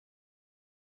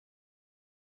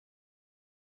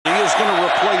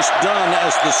Reese Dunn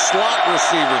as the slot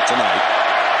receiver tonight.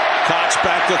 Cox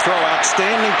back to throw.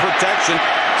 Outstanding protection.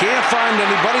 Can't find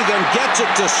anybody, then gets it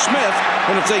to Smith.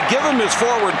 And if they give him his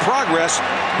forward progress,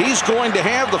 he's going to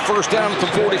have the first down at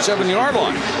the 47-yard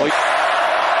line.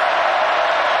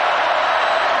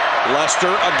 Lester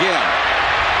again,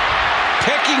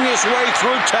 picking his way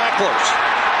through tacklers.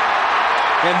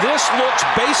 And this looks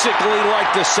basically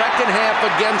like the second half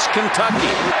against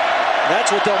Kentucky. That's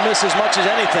what they'll miss as much as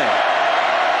anything.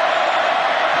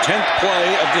 10th play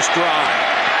of this drive.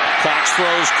 Cox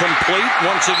throws complete.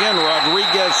 Once again,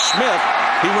 Rodriguez-Smith.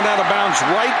 He went out of bounds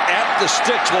right at the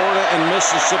sticks. Florida and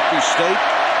Mississippi State.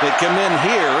 They come in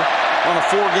here on a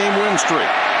 4-game win streak.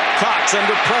 Cox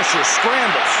under pressure,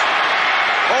 scrambles.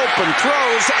 Open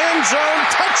throws, end zone,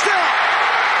 touchdown!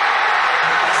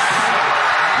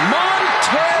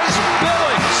 Montez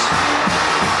Billings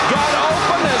got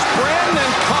open as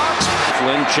Brandon Cox.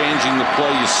 Flynn changing the play.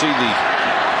 You see the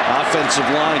offensive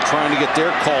line trying to get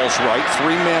their calls right.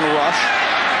 3-man rush.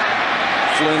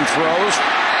 Flynn throws.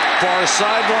 Far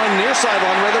sideline, near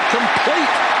sideline, rather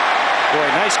complete. Boy,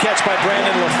 nice catch by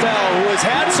Brandon LaFell, who has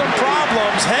had some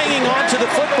problems hanging on to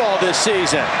the football this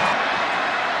season.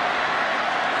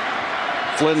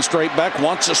 Flynn straight back,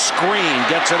 wants a screen,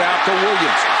 gets it out to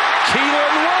Williams.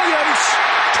 Keelan Williams,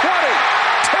 20,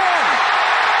 10,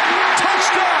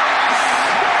 touchdown!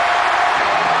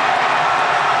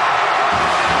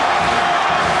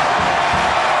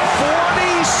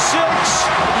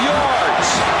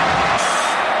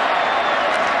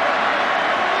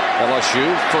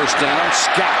 LSU, first down,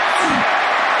 Scott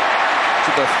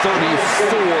to the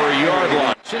 34-yard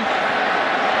line.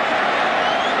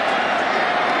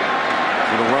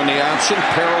 Going to run the option.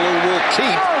 Perilou will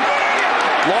keep.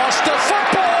 Lost the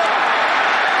football.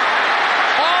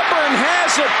 Auburn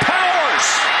has it. Powers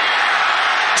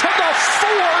to the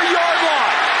 4-yard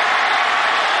line.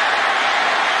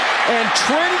 And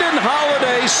Trendon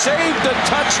Holiday saved the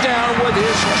touchdown with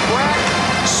his track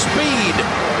speed.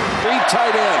 3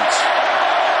 tight ends.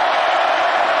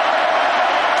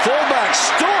 Fullback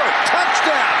Stewart,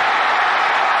 touchdown.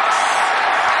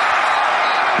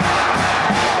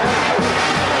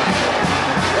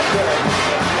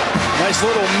 Nice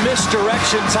little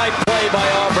misdirection type play by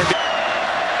Auburn.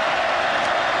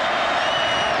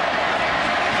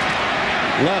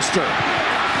 Lester.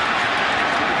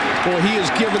 Well, he has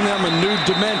given them a new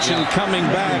dimension coming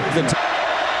back.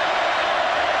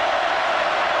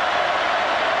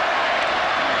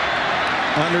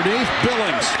 Underneath,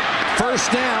 Billings,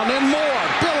 first down and more.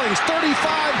 Billings,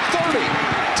 35-30,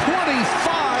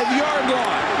 25-yard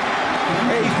line.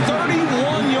 A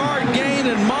 31-yard gain,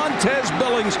 and Montez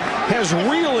Billings has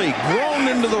really grown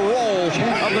into the role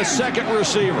of the second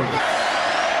receiver.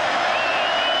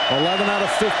 11 out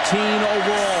of 15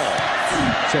 overall.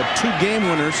 He's had 2 game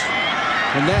winners,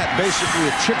 and that basically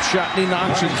a chip shot, and he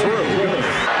knocks it through.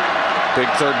 Big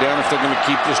third down if they're going to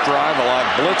keep this drive alive.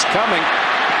 Blitz coming.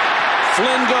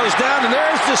 Flynn goes down, and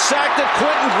there's the sack that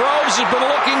Quentin Groves has been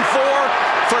looking for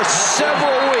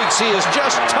several weeks. He has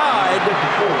just tied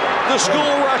the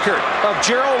school record of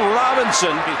Gerald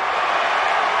Robinson.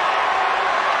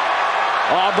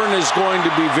 Auburn is going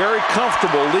to be very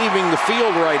comfortable leaving the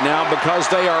field right now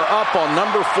because they are up on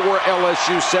number 4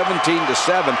 LSU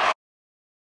 17-7.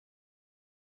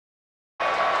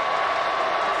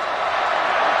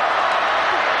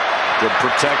 Good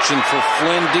protection for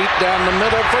Flynn deep down the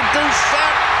middle for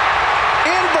Doucette.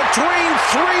 In between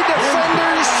 3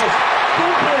 defenders.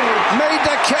 Made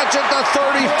the catch at the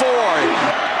 34.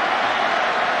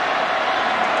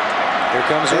 Here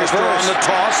comes the reverse. On the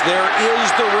toss. There is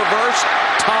the reverse.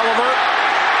 Tolliver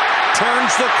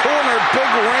turns the corner. Big,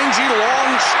 rangy,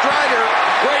 long strider.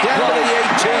 Great down block. to the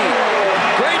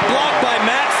 18. Great block by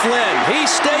Matt Flynn. He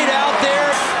stayed out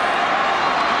there.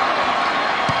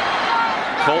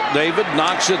 Colt David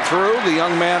knocks it through. The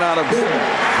young man out of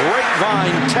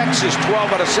Grapevine, Texas,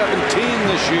 12 out of 17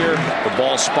 this year. The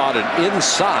ball spotted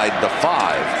inside the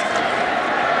 5.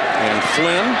 And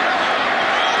Flynn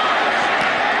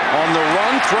on the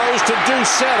run, throws to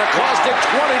Doucette across the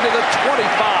 20 to the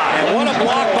 25. And what a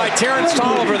block by Terrence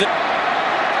Tolliver.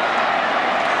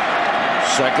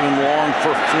 Second and long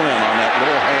for Flynn on that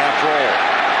little half roll.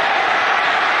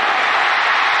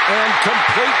 And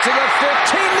complete to the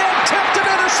 15, then tipped and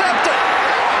intercepted.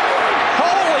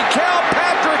 Holy cow,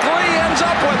 Patrick Lee ends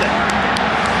up with it.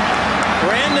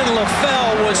 Brandon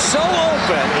LaFell was so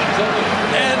open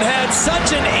and had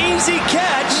such an easy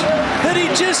catch that he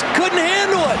just couldn't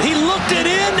handle it. He looked it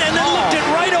in and then looked it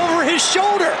right over his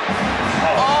shoulder.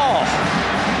 Oh.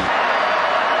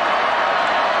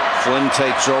 Flynn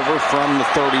takes over from the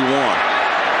 31.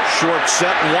 Short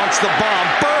set, wants the bomb.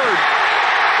 Bird.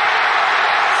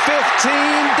 15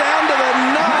 down to the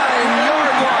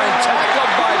 9-yard line.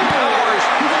 Tackled by Powers.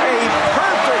 A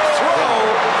perfect throw.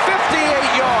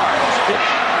 58 yards.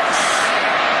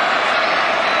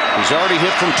 He's already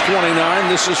hit from 29.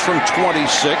 This is from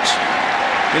 26.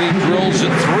 And he drills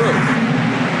it through.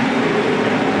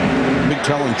 Big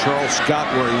telling Charles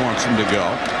Scott where he wants him to go.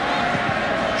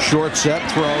 Short set,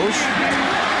 throws.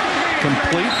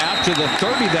 Complete out to the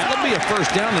 30. That'll be a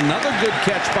first down. Another good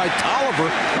catch by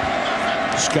Tolliver.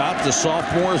 Scott, the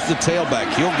sophomore, is the tailback.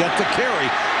 He'll get the carry.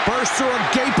 Bursts through a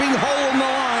gaping hole in the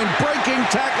line. Breaking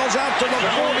tackles out to the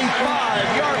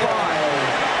 45-yard line.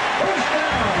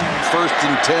 First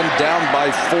and 10, down by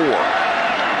 4.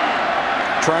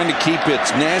 Trying to keep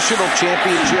its national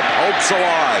championship hopes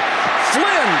alive.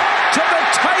 Flynn to the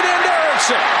tight end,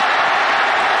 Erickson.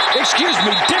 Excuse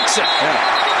me, Dixon.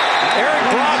 Eric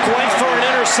Brock went for an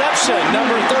interception,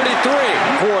 number 33.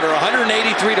 Quarter,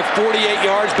 183 to 48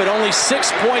 yards, but only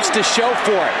 6 points to show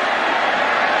for it.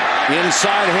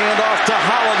 Inside handoff to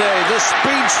Holiday. The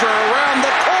speedster around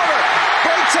the corner.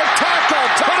 Breaks a tackle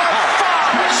to the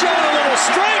 5. Showed a little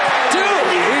strength, too.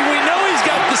 We know he's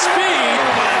got the speed,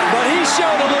 but he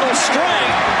showed a little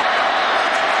strength.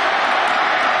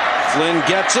 Flynn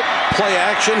gets it. Play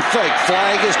action fake.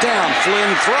 Flag is down.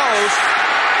 Flynn throws.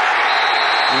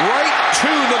 Right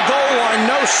to the goal line.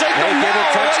 No signal. They give a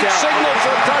touchdown. Signal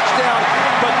for touchdown.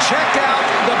 But check out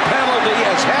the penalty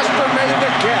as Hester made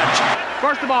the catch.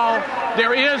 First of all,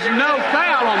 there is no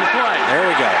foul on the play. There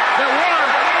we go. There were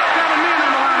 7 men on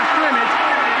the line of scrimmage.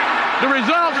 The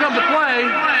result of the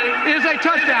play is a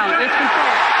touchdown. It's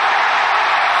controlled.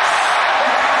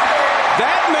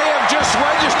 That may have just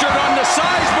registered on the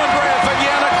seismic graph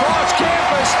again across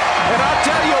campus. And I'll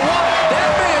tell you what, that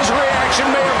man's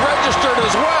reaction may have registered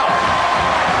as well.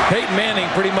 Peyton Manning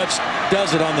pretty much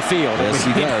does it on the field. Yes,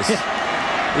 he does.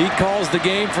 He calls the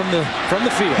game from the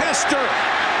field. Hester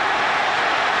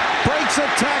breaks a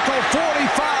tackle,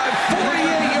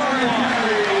 48-yard line.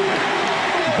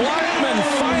 Blackman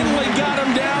finally got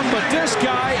him down, but this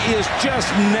guy is just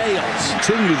nails.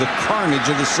 Continue the carnage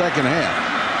of the second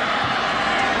half.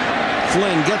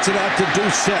 Flynn gets it out to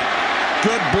Doucette.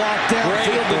 Good block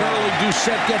downfield and early.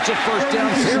 Doucette gets a first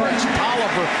down. Terrence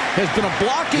Tolliver has been a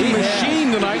blocking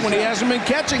machine tonight when he hasn't been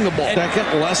catching the ball. Second,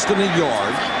 less than a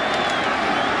yard.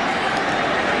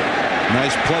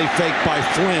 Nice play fake by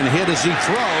Flynn. Hit as he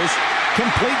throws.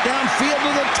 Complete downfield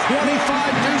to the 25.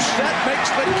 Doucette makes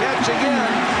the catch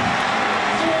again.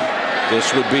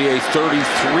 This would be a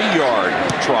 33-yard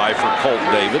try for Colt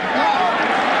David.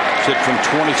 Hit from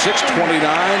 26, 29,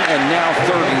 and now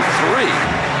 33.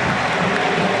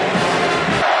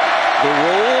 The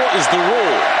rule is the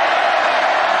rule.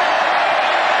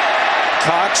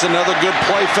 Cox, another good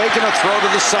play fake and a throw to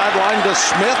the sideline to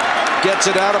Smith. Gets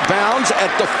it out of bounds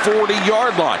at the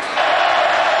 40-yard line.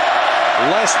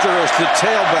 Lester is the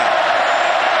tailback.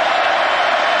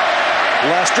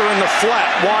 Lester in the flat,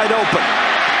 wide open.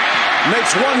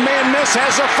 Makes one man miss,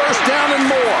 has a first down and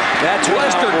more. That's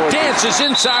Lester dances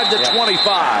inside the 25.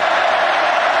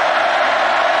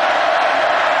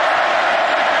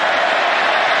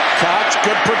 Cox,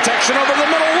 good protection over the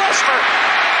middle. Lester.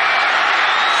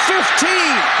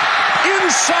 15.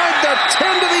 Inside the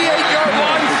 10 to the 8-yard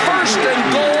line. First and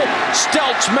goal.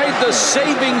 Stelz made the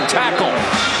saving tackle.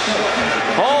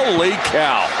 Holy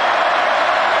cow.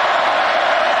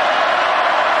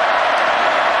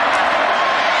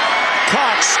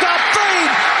 Cox, stop,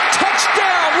 fade,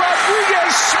 touchdown,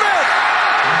 Rodriguez-Smith.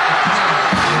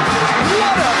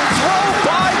 What a throw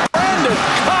by Brandon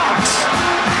Cox.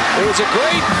 It was a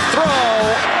great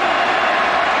throw.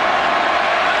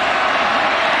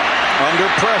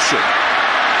 Under pressure.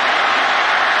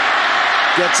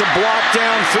 Gets a block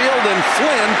downfield, and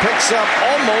Flynn picks up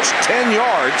almost 10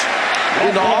 yards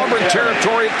into Auburn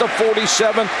territory at the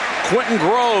 47. Quentin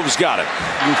Groves got it.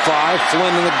 And 5,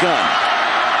 Flynn in the gun.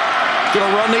 Going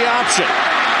to run the option.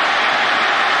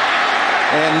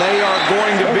 And they are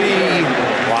going to be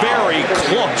very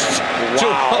close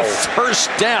to a first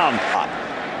down.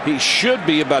 He should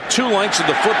be about 2 lengths of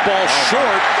the football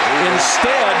short.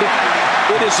 Instead,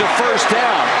 it is a first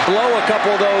down. Blow a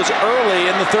couple of those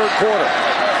early in the third quarter.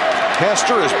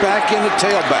 Hester is back in the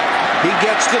tailback. He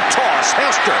gets the toss.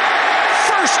 Hester,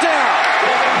 first down.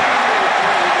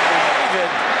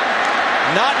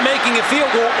 Not making a field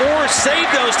goal or save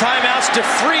those timeouts to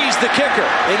freeze the kicker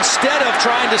instead of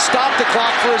trying to stop the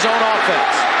clock for his own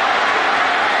offense.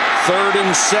 3rd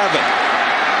and 7.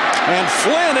 And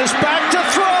Flynn is back to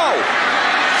throw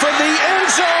for the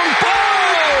end zone.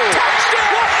 Boom!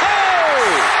 Touchdown! Whoa!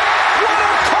 What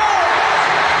a call!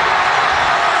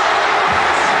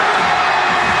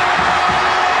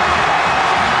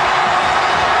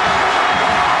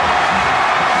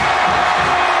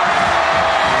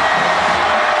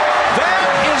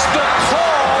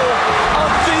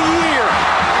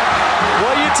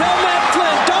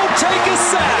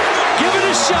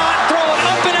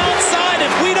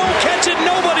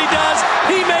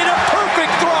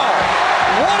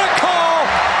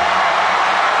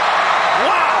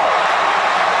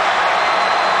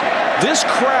 This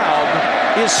crowd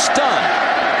is stunned.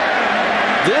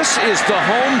 This is the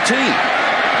home team.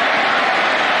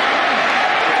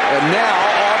 And now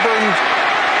Auburn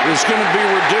is going to be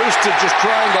reduced to just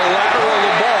trying to lateral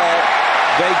the ball.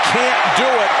 They can't do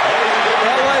it.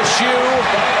 LSU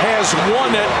has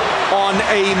won it on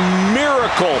a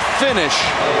miracle finish.